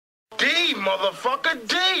D, motherfucker,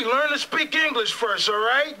 D. Learn to speak English first, all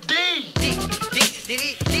right? D.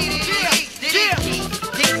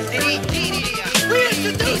 We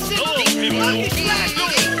introducing Monkey Slash.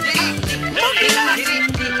 Monkey Slash.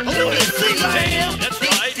 A little sing jam. That's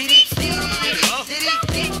right.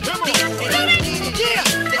 Come on. Yeah.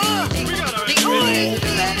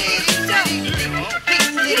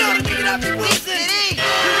 You know to pick it up, listen.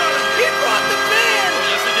 He brought the band.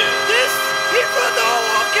 Yes, he did. He brought the whole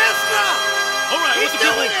orchestra. All right, He's what's the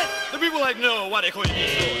doing people? it. The people like know why they call you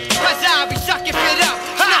D-Stroy. Cause I be sucking it up,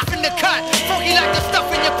 enough in the cut, funky like the stuff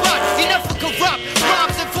in your butt. Enough for corrupt,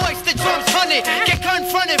 rhymes and voice, the drums hunted. Get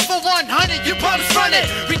confronted for 100, you bums run it.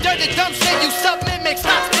 Redundant dumb shit, you sub-mimic,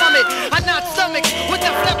 stop plummet. I'm not stomach, with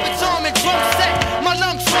the flippers arm and drum set. My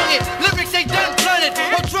lungs swung it, lyrics ain't done blunted.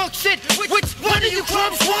 Or drunk shit, which one of you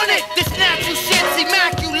clubs want it? This natural shit's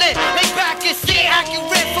immaculate, make back is shit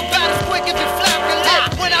accurate. For battles quick if you flap your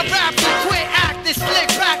lip. When I rap, you quit acting slick,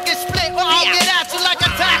 back and split, or I'll get at you like a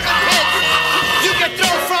tackle pit. You get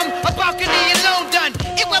thrown from a balcony alone done.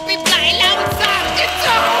 It will be flying outside. It's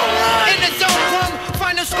a home run. In the zone from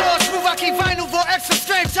final score. Smooth I keep vinyl for extra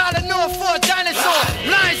strength. Child of North for a dinosaur.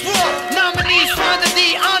 Lions roar. Nominees find the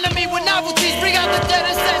D. Honor me with novelties. Bring out the dead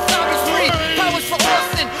and set zombies free. Powers for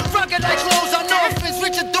Austin. Rugged like clothes on orphans.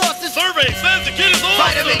 Richard Dawson. Survey says the kid is awesome.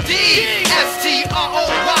 Vitamin D.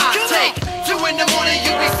 S-T-R-O-Y. Take 2 in the morning.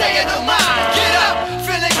 You be saying oh my. Get up.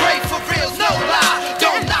 Feeling great for real. No lie.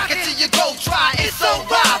 Don't knock it till you go try. It's so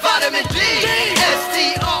right. Vitamin D.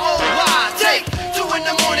 S-T-R-O-Y. Take 2 in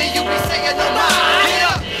the morning. You be saying oh my. Get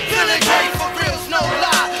up. Feeling great for real. No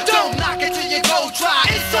lie. Don't knock it till you go try.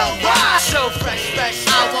 It's so right. So fresh, fresh.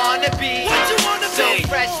 I wanna be. What you wanna so be? So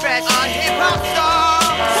fresh, fresh. A hip-hop star.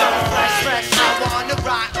 So fresh, fresh. I wanna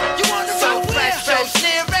rock. You wanna so rock fresh, where? fresh.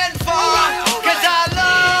 Near and far. All right. Cause I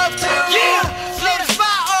love to. Yeah. Slow the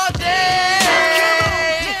spot all day.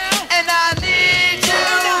 And I need you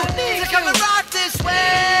to come and rock this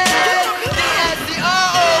way. The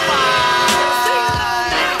S-T-R-O-Y.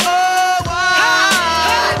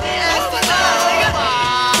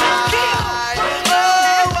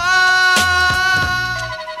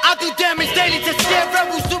 I do damage daily to scare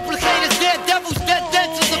rebels, duplicators, daredevils, dead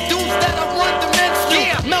dentures of dudes that are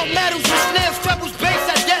one-dimensional. Melt metals with snails, trebles, bass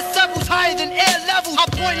at decibels higher than air levels. I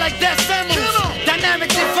point like decimals. Dynamic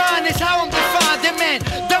divine is how I'm defined. And man,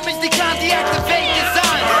 dummies decline, deactivate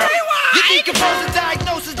design. You decompose and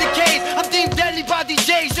diagnosis decayed. I'm deemed deadly by these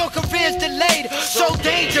J's. Your career's delayed. So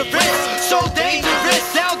dangerous, so dangerous.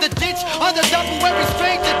 Down the ditch, on the double, every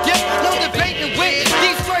stranger dip. No debating with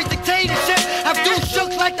D-Stroy dictatorship. Have dudes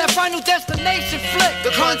shook like that Final Destination flick.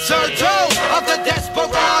 The concerto of the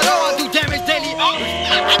desperado. I do damage daily.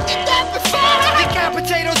 I did that before.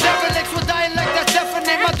 Decapitate those derelicts with dialect that's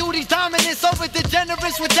definite. My duty's dominance over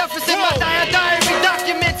degenerates with deficit. My diary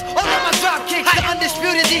documents all of my drop kicks. The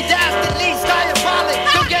undisputed, these dastardly diabolic.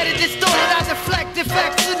 Don't get it distorted, I deflect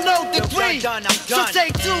effects to no degree. So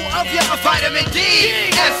take 2 of your vitamin D.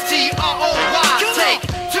 S-T-R-O-Y.